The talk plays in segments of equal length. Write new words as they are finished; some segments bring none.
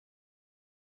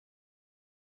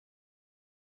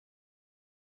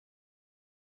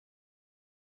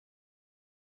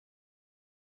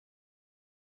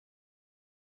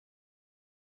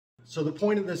So the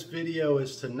point of this video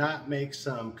is to not make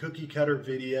some cookie cutter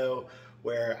video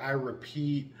where I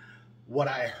repeat what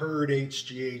I heard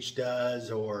HGH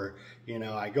does, or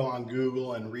I go on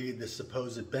Google and read the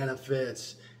supposed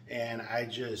benefits and I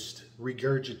just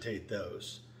regurgitate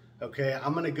those. Okay,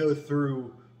 I'm gonna go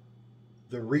through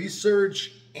the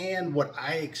research and what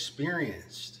I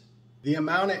experienced. The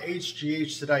amount of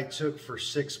HGH that I took for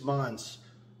 6 months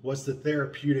was the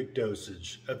therapeutic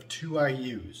dosage of 2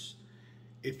 IUs.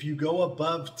 If you go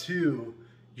above 2,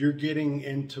 you're getting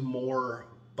into more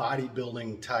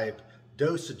bodybuilding type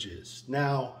dosages.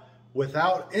 Now,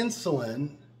 without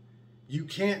insulin, you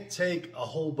can't take a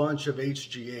whole bunch of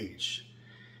HGH.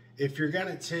 If you're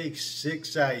gonna take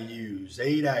 6 IUs,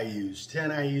 8 IUs, 10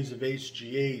 IUs of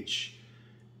HGH,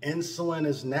 insulin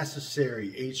is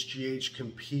necessary. HGH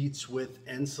competes with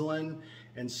insulin.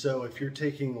 And so if you're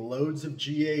taking loads of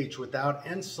GH without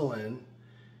insulin,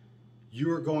 you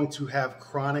are going to have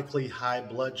chronically high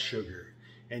blood sugar.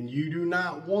 And you do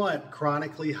not want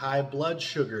chronically high blood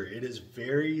sugar. It is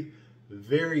very,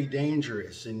 very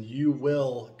dangerous and you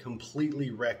will completely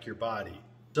wreck your body.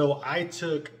 So I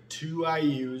took 2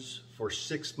 IUs for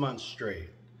 6 months straight.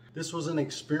 This was an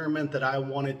experiment that I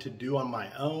wanted to do on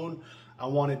my own. I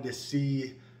wanted to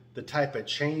see the type of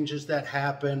changes that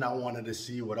happened. I wanted to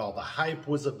see what all the hype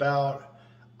was about.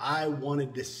 I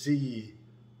wanted to see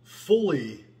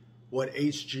fully what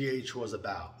HGH was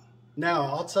about. Now,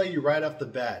 I'll tell you right off the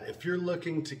bat, if you're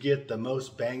looking to get the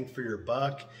most bang for your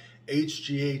buck,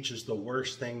 HGH is the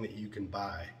worst thing that you can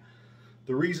buy.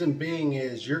 The reason being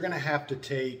is you're gonna have to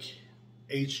take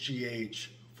HGH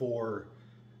for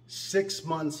 6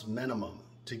 months minimum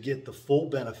to get the full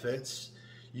benefits.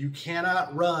 You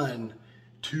cannot run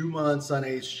 2 months on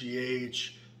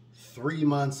HGH, 3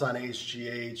 months on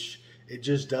HGH. It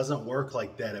just doesn't work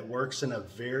like that. It works in a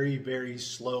very, very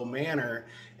slow manner.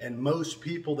 And most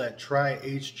people that try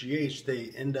HGH, they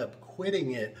end up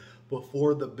quitting it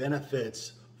before the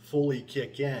benefits fully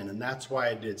kick in. And that's why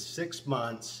I did 6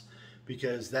 months,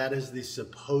 because that is the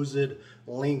supposed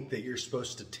length that you're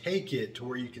supposed to take it to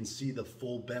where you can see the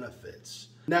full benefits.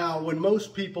 Now, when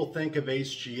most people think of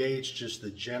HGH, just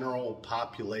the general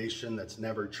population that's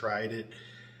never tried it,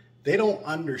 they don't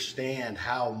understand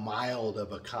how mild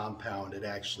of a compound it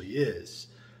actually is.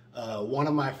 One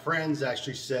of my friends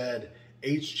actually said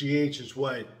HGH is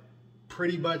what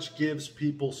pretty much gives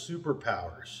people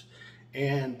superpowers.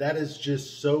 And that is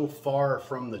just so far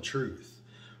from the truth.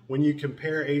 When you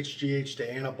compare HGH to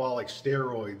anabolic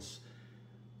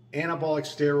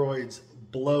steroids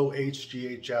blow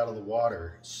HGH out of the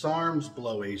water. SARMs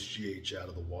blow HGH out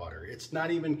of the water. It's not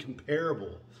even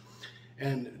comparable.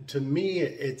 And to me,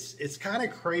 it's kind of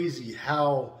crazy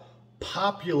how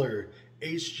popular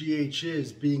HGH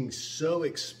is, being so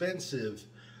expensive,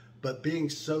 but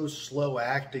being so slow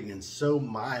acting and so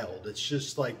mild. It's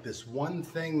just like this one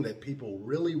thing that people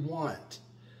really want,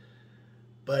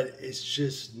 but it's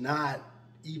just not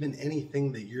even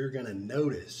anything that you're gonna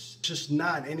notice. Just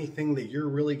not anything that you're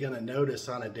really gonna notice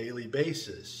on a daily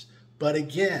basis. But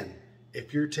again,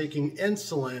 if you're taking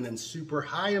insulin and super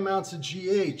high amounts of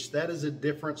GH, that is a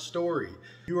different story.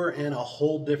 You are in a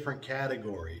whole different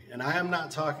category. And I am not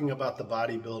talking about the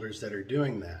bodybuilders that are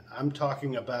doing that. I'm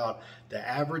talking about the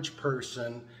average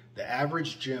person, the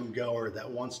average gym goer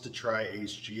that wants to try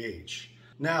HGH.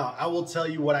 Now, I will tell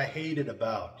you what I hated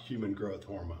about human growth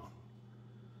hormone.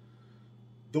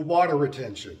 The water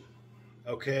retention.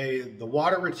 Okay, the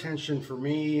water retention for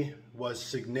me was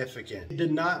significant. It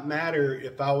did not matter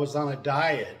if I was on a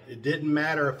diet. It didn't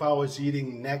matter if I was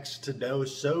eating next to no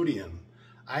sodium.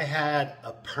 I had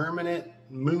a permanent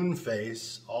moon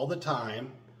face all the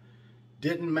time.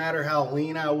 Didn't matter how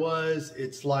lean I was.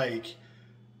 It's like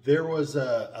there was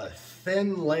a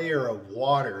thin layer of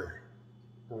water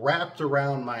wrapped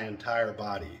around my entire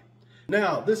body.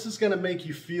 Now, this is gonna make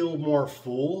you feel more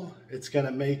full. It's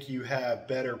gonna make you have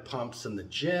better pumps in the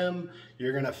gym.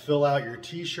 You're gonna fill out your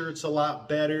t-shirts a lot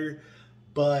better,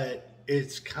 but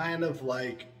it's kind of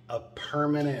like a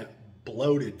permanent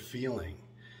bloated feeling.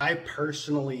 I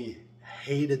personally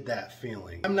hated that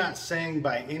feeling. I'm not saying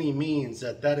by any means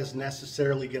that that is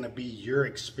necessarily gonna be your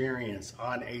experience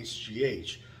on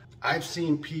HGH. I've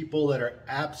seen people that are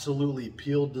absolutely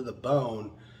peeled to the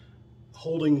bone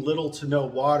holding little to no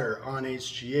water on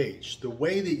HGH. The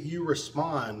way that you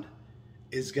respond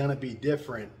is gonna be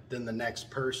different than the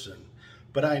next person.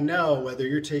 But I know whether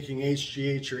you're taking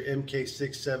HGH or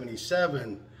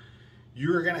MK677,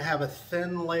 you're gonna have a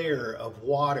thin layer of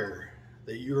water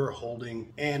that you're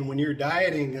holding. And when you're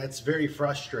dieting, that's very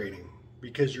frustrating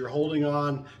because you're holding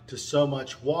on to so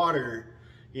much water,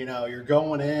 You know, you're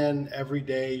going in every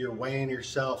day, you're weighing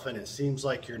yourself, and it seems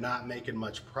like you're not making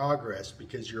much progress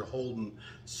because you're holding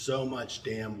so much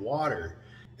damn water.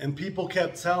 And people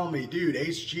kept telling me, dude,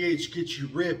 HGH gets you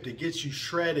ripped, it gets you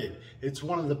shredded. It's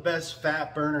one of the best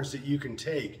fat burners that you can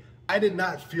take. I did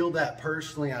not feel that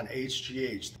personally on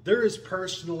HGH. There is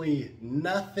personally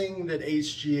nothing that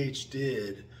HGH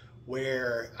did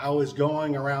where I was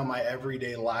going around my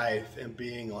everyday life and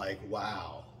being like,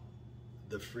 wow,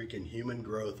 the freaking human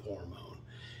growth hormone.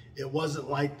 It wasn't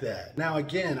like that. Now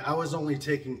again, I was only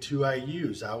taking 2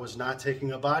 IUs. I was not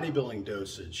taking a bodybuilding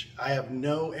dosage. I have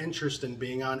no interest in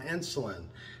being on insulin.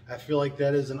 I feel like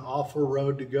that is an awful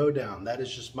road to go down. That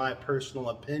is just my personal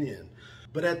opinion.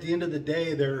 But at the end of the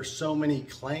day, there are so many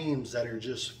claims that are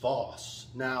just false.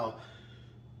 Now,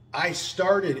 I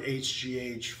started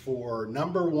HGH for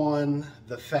number 1,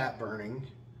 the fat burning,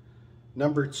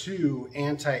 number 2,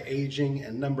 anti-aging,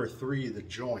 and number 3, the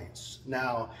joints.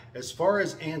 Now, as far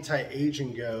as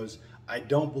anti-aging goes, I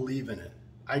don't believe in it.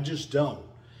 I just don't.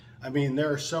 I mean,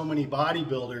 there are so many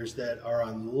bodybuilders that are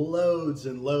on loads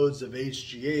and loads of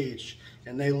HGH,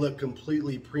 and they look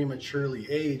completely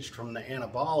prematurely aged from the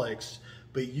anabolics.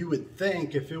 But you would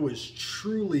think if it was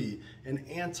truly an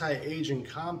anti-aging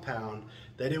compound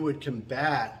that it would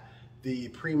combat the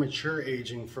premature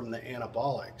aging from the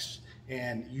anabolics.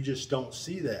 And you just don't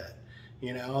see that.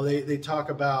 You know, they talk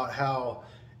about how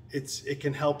it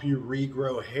can help you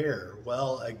regrow hair.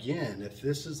 Well, again, if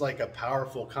this is like a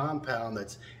powerful compound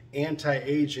that's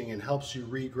anti-aging and helps you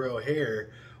regrow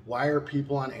hair, why are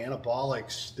people on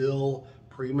anabolics still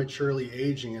prematurely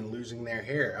aging and losing their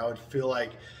hair? I would feel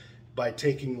like by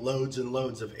taking loads and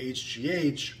loads of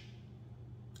HGH,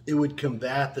 it would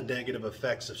combat the negative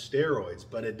effects of steroids,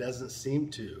 but it doesn't seem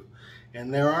to.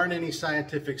 And there aren't any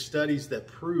scientific studies that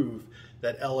prove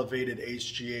that elevated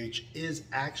HGH is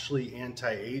actually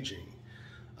anti-aging.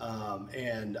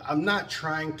 And I'm not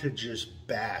trying to just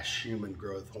bash human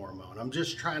growth hormone. I'm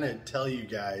just trying to tell you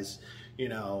guys, you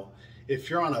know, if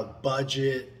you're on a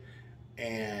budget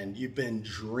and you've been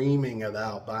dreaming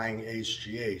about buying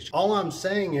HGH, all I'm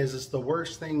saying is it's the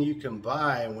worst thing you can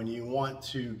buy when you want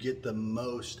to get the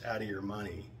most out of your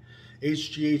money.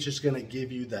 HGH is going to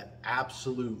give you the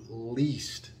absolute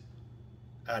least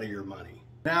out of your money.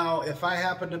 Now, if I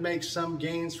happen to make some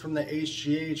gains from the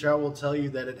HGH, I will tell you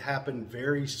that it happened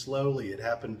very slowly. It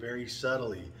happened very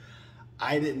subtly.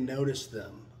 I didn't notice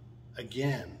them.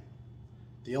 Again,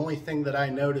 the only thing that I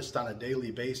noticed on a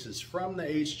daily basis from the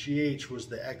HGH was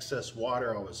the excess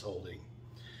water I was holding.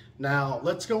 Now,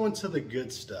 let's go into the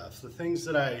good stuff, the things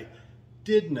that I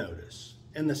did notice.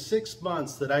 In the 6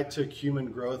 months that I took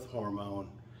human growth hormone,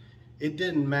 it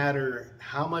didn't matter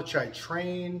how much I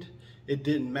trained, it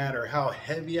didn't matter how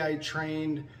heavy I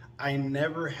trained, I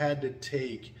never had to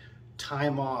take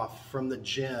time off from the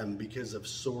gym because of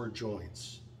sore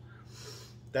joints.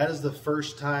 That is the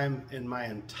first time in my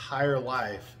entire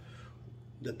life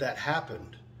that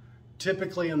happened.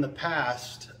 Typically in the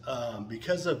past,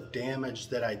 because of damage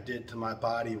that I did to my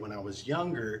body when I was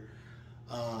younger,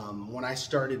 when I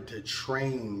started to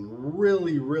train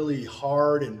really, really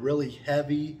hard and really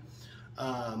heavy,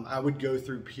 I would go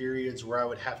through periods where I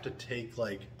would have to take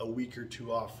like a week or 2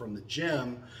 off from the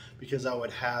gym because I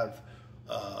would have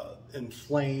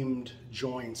inflamed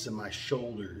joints in my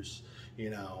shoulders, you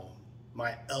know.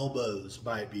 My elbows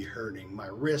might be hurting, my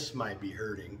wrists might be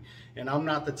hurting. And I'm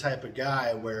not the type of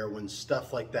guy where when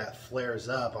stuff like that flares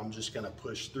up, I'm just gonna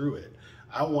push through it.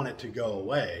 I want it to go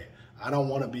away. I don't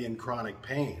want to be in chronic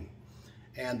pain.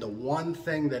 And the one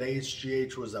thing that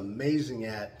HGH was amazing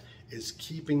at is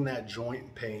keeping that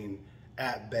joint pain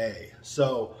at bay.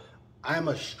 So I'm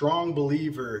a strong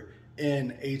believer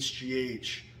in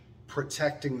HGH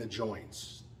protecting the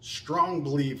joints. Strong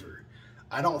believer.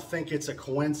 I don't think it's a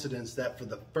coincidence that for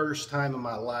the first time in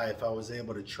my life, I was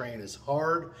able to train as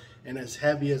hard and as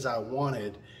heavy as I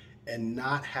wanted and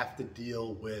not have to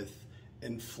deal with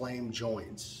inflamed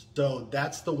joints. So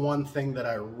that's the one thing that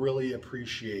I really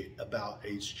appreciate about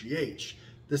HGH.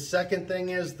 The second thing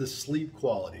is the sleep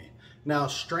quality. Now,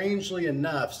 strangely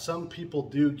enough, some people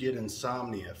do get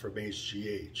insomnia from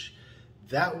HGH.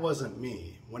 That wasn't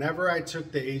me. Whenever I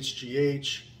took the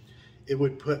HGH, it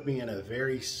would put me in a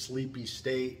very sleepy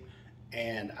state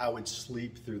and I would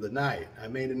sleep through the night. I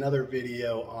made another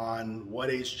video on what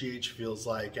HGH feels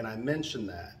like and I mentioned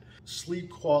that. Sleep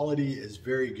quality is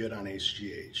very good on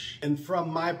HGH. And from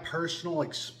my personal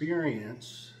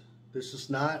experience, this is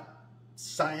not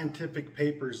scientific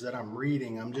papers that I'm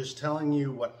reading, I'm just telling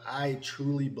you what I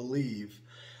truly believe.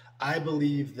 I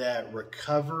believe that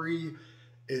recovery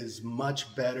is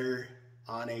much better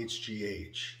on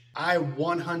HGH. I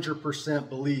 100%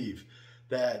 believe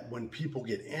that when people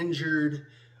get injured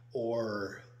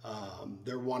or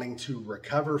they're wanting to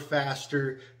recover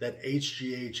faster, that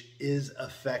HGH is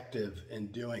effective in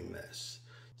doing this.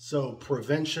 So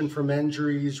prevention from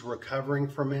injuries, recovering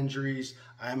from injuries,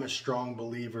 I'm a strong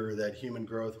believer that human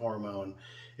growth hormone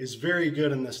is very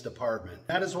good in this department.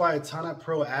 That is why a ton of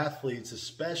pro athletes,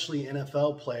 especially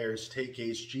NFL players, take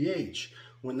HGH.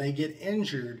 When they get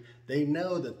injured, they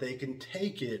know that they can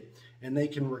take it and they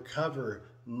can recover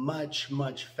much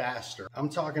faster. I'm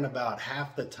talking about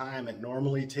half the time it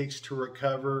normally takes to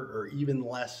recover, or even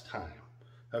less time.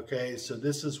 Okay, so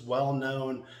this is well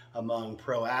known among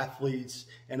pro athletes,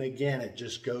 and again, it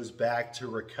just goes back to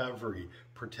recovery,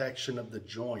 protection of the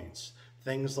joints,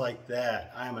 things like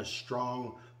that. I'm a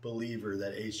strong believer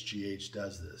that HGH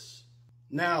does this.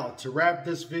 Now, to wrap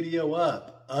this video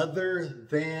up, other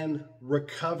than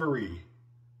recovery,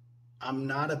 I'm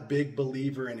not a big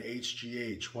believer in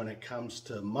HGH when it comes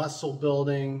to muscle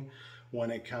building, when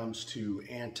it comes to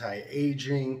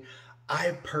anti-aging.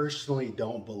 I personally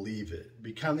don't believe it.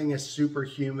 Becoming a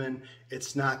superhuman,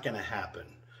 it's not going to happen.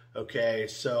 Okay,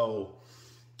 so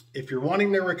if you're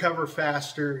wanting to recover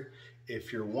faster,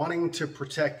 if you're wanting to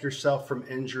protect yourself from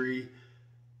injury,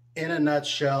 in a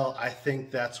nutshell, I think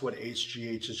that's what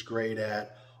HGH is great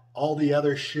at. All the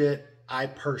other shit, I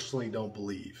personally don't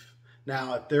believe.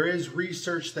 Now, if there is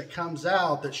research that comes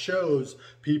out that shows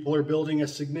people are building a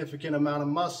significant amount of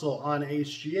muscle on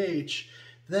HGH,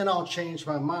 then I'll change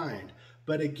my mind.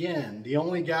 But again, the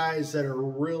only guys that are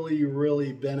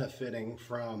really benefiting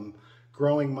from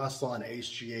growing muscle on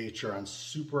HGH are on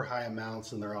super high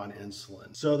amounts and they're on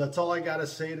insulin. So that's all I got to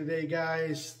say today,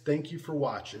 guys. Thank you for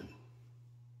watching.